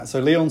So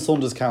Leon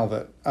Saunders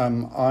Calvert.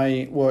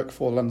 I work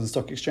for London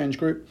Stock Exchange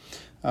Group.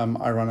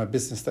 I run a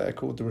business there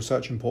called the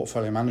Research and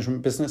Portfolio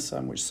Management business,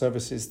 which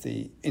services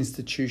the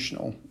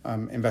institutional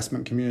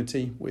investment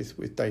community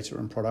with data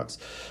and products.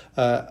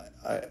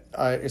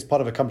 It's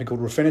part of a company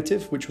called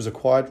Refinitiv, which was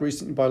acquired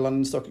recently by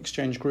London Stock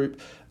Exchange Group.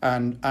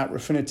 And at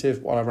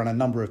Refinitiv, I ran a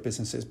number of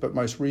businesses, but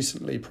most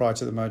recently, prior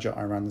to the merger,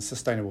 I ran the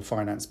sustainable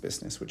finance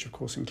business, which of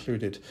course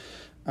included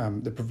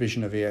the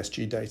provision of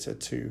ESG data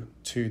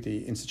to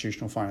the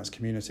institutional finance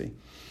community.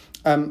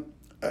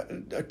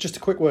 Just a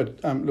quick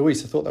word,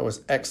 Louise, I thought that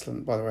was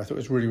excellent, by the way. I thought it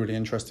was really, really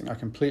interesting. I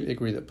completely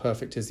agree that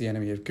perfect is the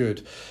enemy of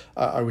good.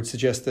 I would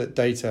suggest that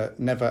data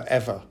never,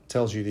 ever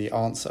tells you the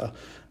answer.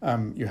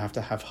 You have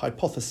to have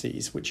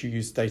hypotheses, which you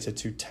use data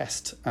to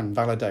test and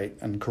validate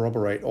and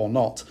corroborate or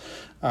not.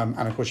 And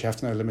of course, you have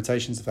to know the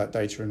limitations of that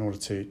data in order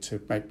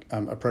to make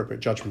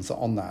appropriate judgments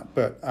on that.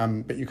 But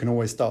you can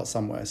always start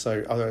somewhere.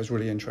 So I thought it was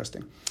really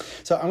interesting.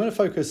 So I'm going to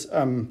focus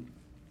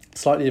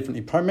slightly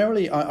differently.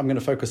 Primarily, I'm going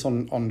to focus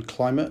on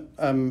climate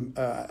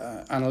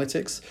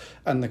analytics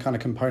and the kind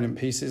of component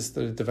pieces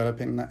that are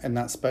developing in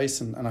that space,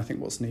 and I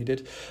think what's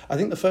needed. I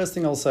think the first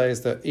thing I'll say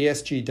is that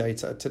ESG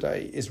data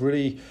today is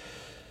really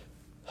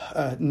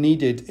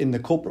needed in the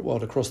corporate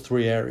world across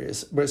three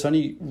areas, but it's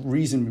only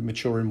reasonably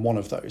mature in one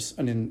of those,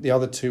 and in the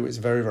other two, it's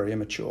very, very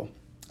immature.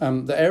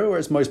 The area where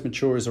it's most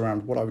mature is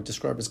around what I would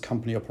describe as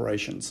company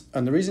operations.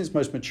 And the reason it's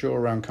most mature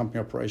around company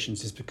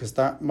operations is because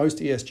that most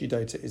ESG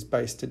data is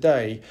based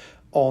today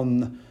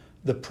on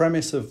the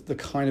premise of the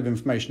kind of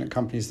information that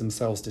companies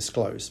themselves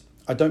disclose.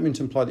 I don't mean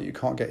to imply that you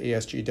can't get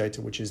ESG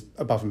data, which is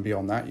above and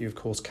beyond that. You, of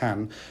course,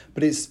 can.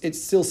 But it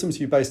still seems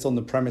to be based on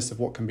the premise of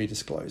what can be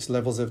disclosed.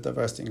 Levels of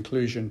diversity and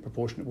inclusion,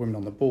 proportion of women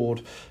on the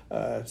board,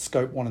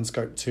 scope 1 and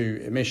scope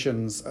 2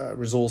 emissions,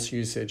 resource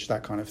usage,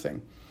 that kind of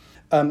thing.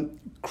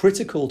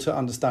 Critical to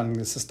understanding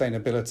the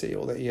sustainability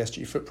or the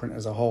ESG footprint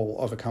as a whole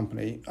of a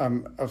company,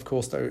 of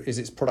course, though, is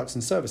its products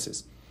and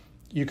services.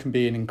 You can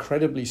be an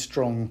incredibly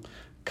strong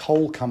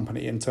coal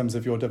company in terms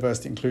of your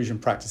diversity inclusion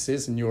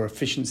practices and your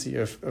efficiency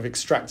of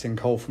extracting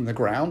coal from the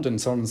ground and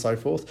so on and so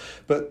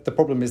forth. But the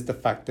problem is the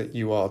fact that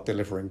you are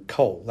delivering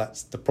coal.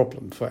 That's the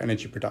problem for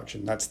energy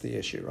production. That's the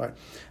issue, right?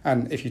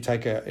 And if you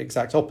take an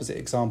exact opposite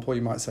example,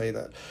 you might say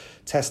that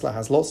Tesla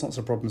has lots and lots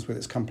of problems with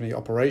its company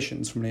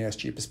operations from an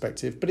ESG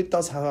perspective, but it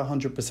does have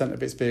 100%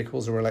 of its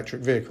vehicles are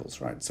electric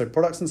vehicles, right? So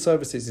products and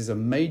services is a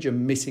major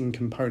missing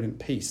component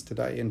piece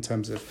today in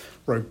terms of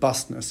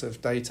robustness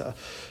of data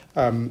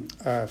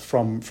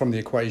from the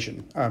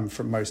equation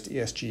from most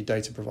ESG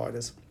data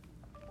providers.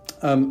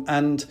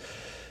 And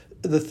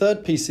the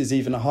third piece is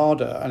even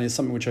harder, and is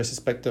something which I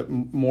suspect that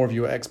more of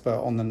you are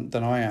expert on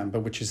than I am, but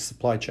which is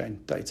supply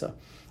chain data.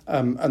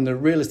 And the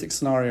realistic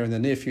scenario in the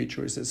near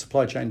future is that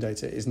supply chain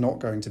data is not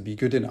going to be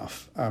good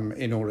enough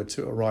in order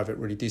to arrive at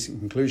really decent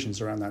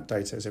conclusions around that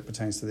data as it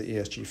pertains to the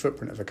ESG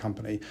footprint of a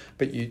company.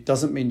 But it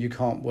doesn't mean you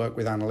can't work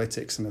with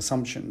analytics and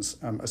assumptions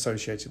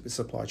associated with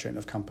supply chain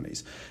of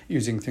companies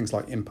using things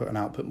like input and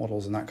output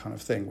models and that kind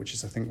of thing, which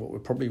is, I think, what we're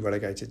probably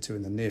relegated to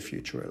in the near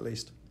future at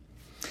least.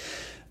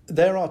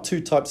 There are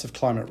two types of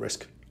climate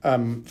risk.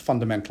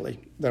 Fundamentally,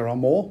 there are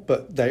more,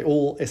 but they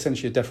all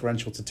essentially are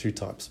differential to two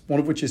types. One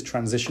of which is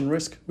transition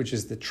risk, which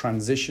is the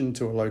transition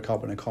to a low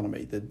carbon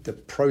economy, the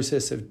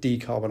process of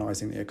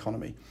decarbonising the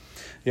economy.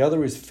 The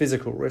other is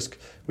physical risk,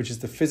 which is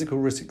the physical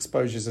risk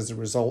exposures as a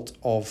result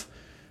of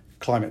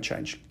climate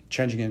change,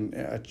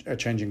 a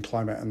changing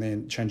climate and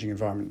the changing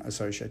environment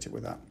associated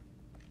with that.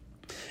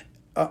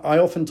 I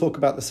often talk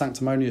about the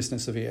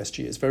sanctimoniousness of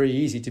ESG. It's very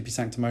easy to be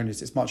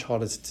sanctimonious. It's much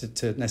harder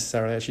to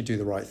necessarily actually do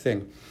the right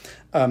thing.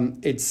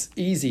 It's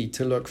easy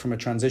to look from a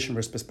transition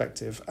risk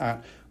perspective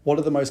at what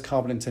are the most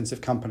carbon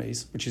intensive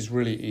companies, which is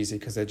really easy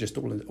because they're just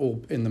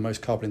all in the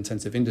most carbon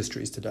intensive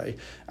industries today.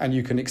 And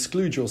you can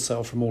exclude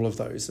yourself from all of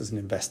those as an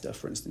investor,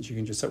 for instance. You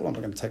can just say, well, I'm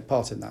not going to take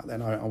part in that.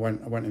 Then I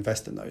won't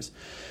invest in those.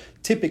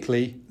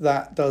 Typically,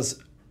 that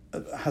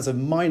has a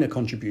minor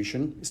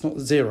contribution. It's not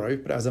zero,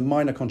 but it has a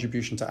minor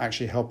contribution to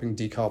actually helping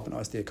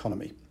decarbonise the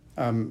economy.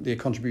 The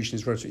contribution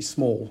is relatively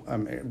small.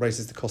 It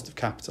raises the cost of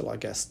capital, I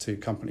guess, to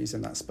companies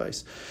in that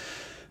space.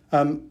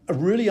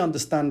 Really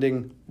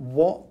understanding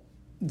what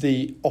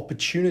the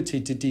opportunity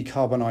to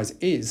decarbonise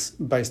is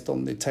based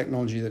on the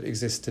technology that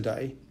exists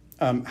today.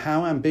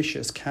 How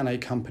ambitious can a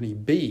company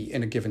be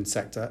in a given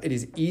sector? It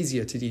is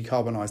easier to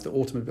decarbonise the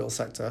automobile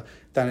sector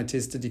than it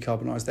is to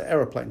decarbonise the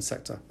aeroplane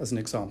sector, as an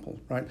example,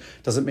 right?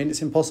 Doesn't mean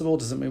it's impossible,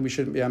 doesn't mean we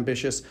shouldn't be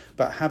ambitious,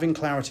 but having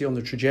clarity on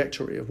the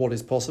trajectory of what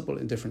is possible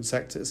in different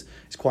sectors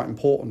is quite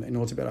important in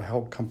order to be able to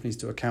help companies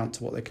to account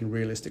to what they can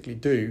realistically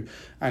do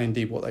and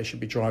indeed what they should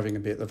be driving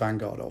and be at the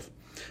vanguard of.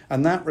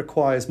 And that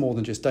requires more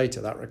than just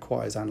data. That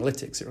requires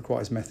analytics, it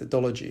requires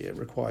methodology, it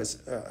requires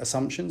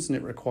assumptions, and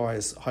it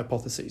requires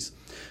hypotheses.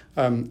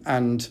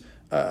 Alignment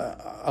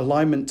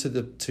to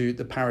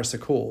the Paris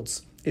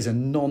Accords is a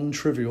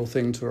non-trivial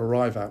thing to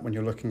arrive at when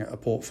you're looking at a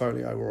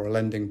portfolio or a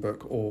lending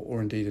book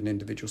or indeed an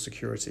individual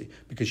security,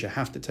 because you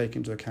have to take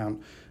into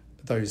account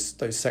those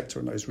sector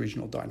and those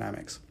regional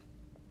dynamics.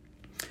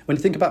 When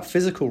you think about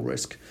physical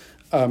risk,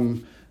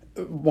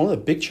 one of the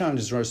big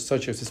challenges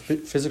associated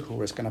with physical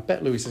risk, and I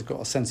bet Lewis has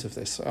got a sense of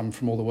this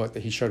from all the work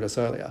that he showed us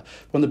earlier.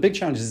 One of the big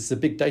challenges is the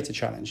big data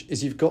challenge,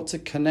 is you've got to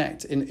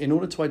connect, in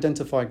order to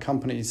identify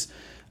companies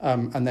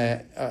and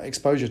their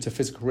exposure to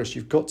physical risk,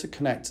 you've got to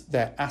connect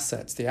their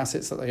assets, the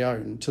assets that they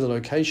own, to the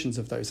locations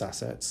of those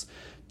assets,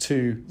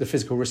 to the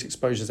physical risk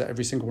exposures at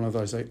every single one of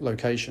those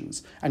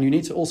locations. And you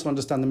need to also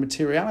understand the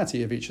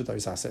materiality of each of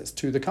those assets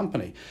to the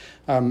company.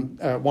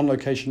 One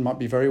location might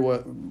be very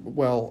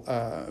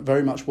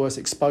much worse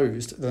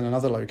exposed than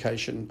another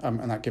location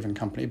in that given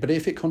company. But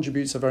if it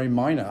contributes a very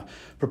minor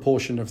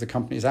proportion of the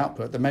company's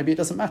output, then maybe it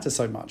doesn't matter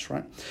so much,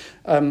 right?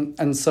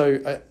 And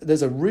so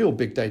there's a real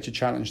big data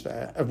challenge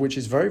there, of which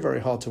is very, very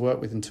hard to work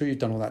with until you've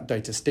done all that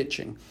data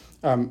stitching.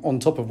 On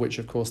top of which,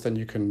 of course, then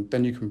you can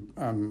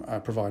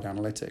provide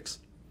analytics.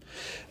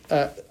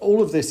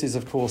 All of this is,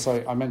 of course,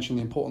 I mentioned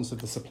the importance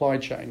of the supply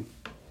chain.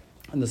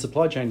 And the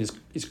supply chain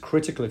is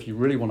critical if you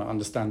really want to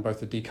understand both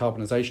the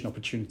decarbonisation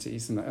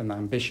opportunities and the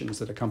ambitions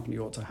that a company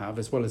ought to have,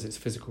 as well as its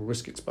physical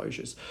risk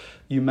exposures.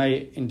 You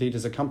may, indeed,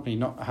 as a company,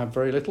 not have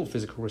very little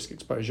physical risk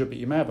exposure, but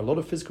you may have a lot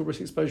of physical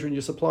risk exposure in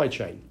your supply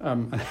chain.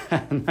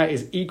 And that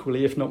is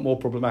equally, if not more,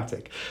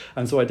 problematic.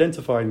 And so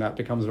identifying that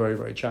becomes very,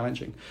 very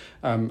challenging.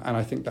 And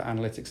I think that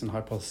analytics and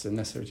hypotheses are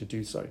necessary to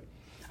do so.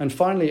 And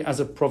finally,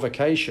 as a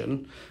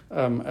provocation,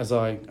 as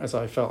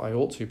I felt I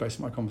ought to, based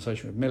on my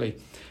conversation with Millie,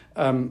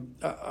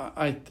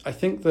 I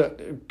think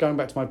that, going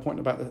back to my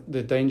point about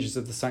the dangers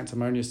of the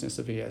sanctimoniousness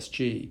of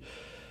ESG,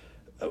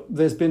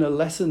 there's been a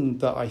lesson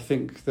that I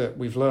think that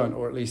we've learned,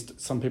 or at least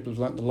some people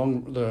have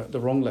learned the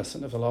wrong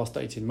lesson of the last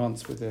 18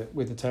 months with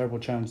the terrible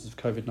challenges of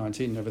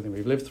COVID-19 and everything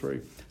we've lived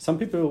through. Some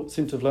people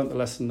seem to have learned the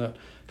lesson that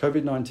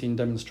COVID-19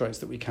 demonstrates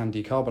that we can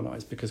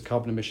decarbonise because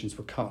carbon emissions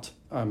were cut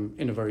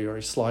in a very,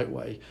 very slight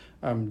way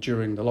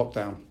during the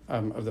lockdown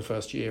of the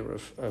first year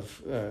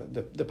of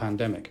the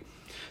pandemic.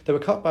 They were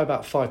cut by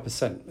about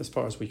 5%, as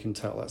far as we can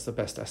tell. That's the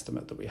best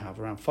estimate that we have,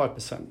 around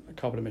 5%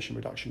 carbon emission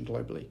reduction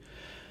globally.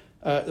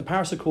 The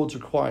Paris Accords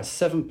require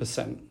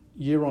 7%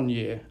 year on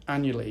year,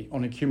 annually,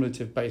 on a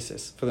cumulative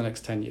basis for the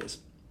next 10 years.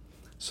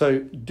 So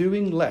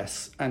doing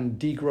less and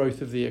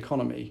degrowth of the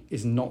economy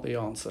is not the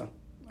answer.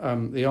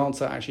 The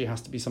answer actually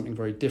has to be something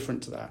very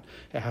different to that.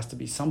 It has to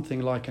be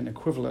something like an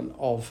equivalent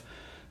of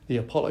the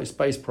Apollo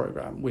space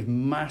program, with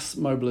mass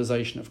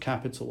mobilization of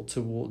capital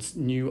towards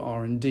new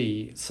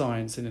R&D,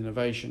 science and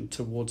innovation,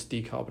 towards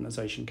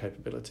decarbonisation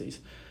capabilities.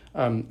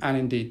 And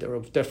indeed, there are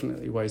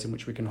definitely ways in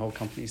which we can hold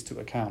companies to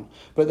account,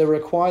 but they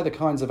require the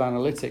kinds of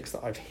analytics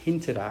that I've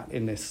hinted at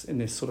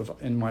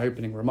in my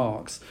opening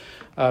remarks,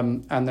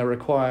 and they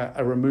require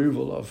a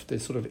removal of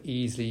this sort of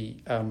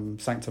easy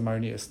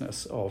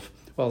sanctimoniousness of,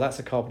 well, that's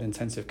a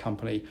carbon-intensive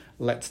company,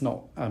 let's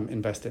not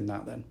invest in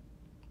that then.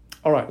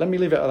 All right, let me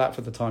leave it at that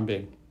for the time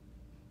being.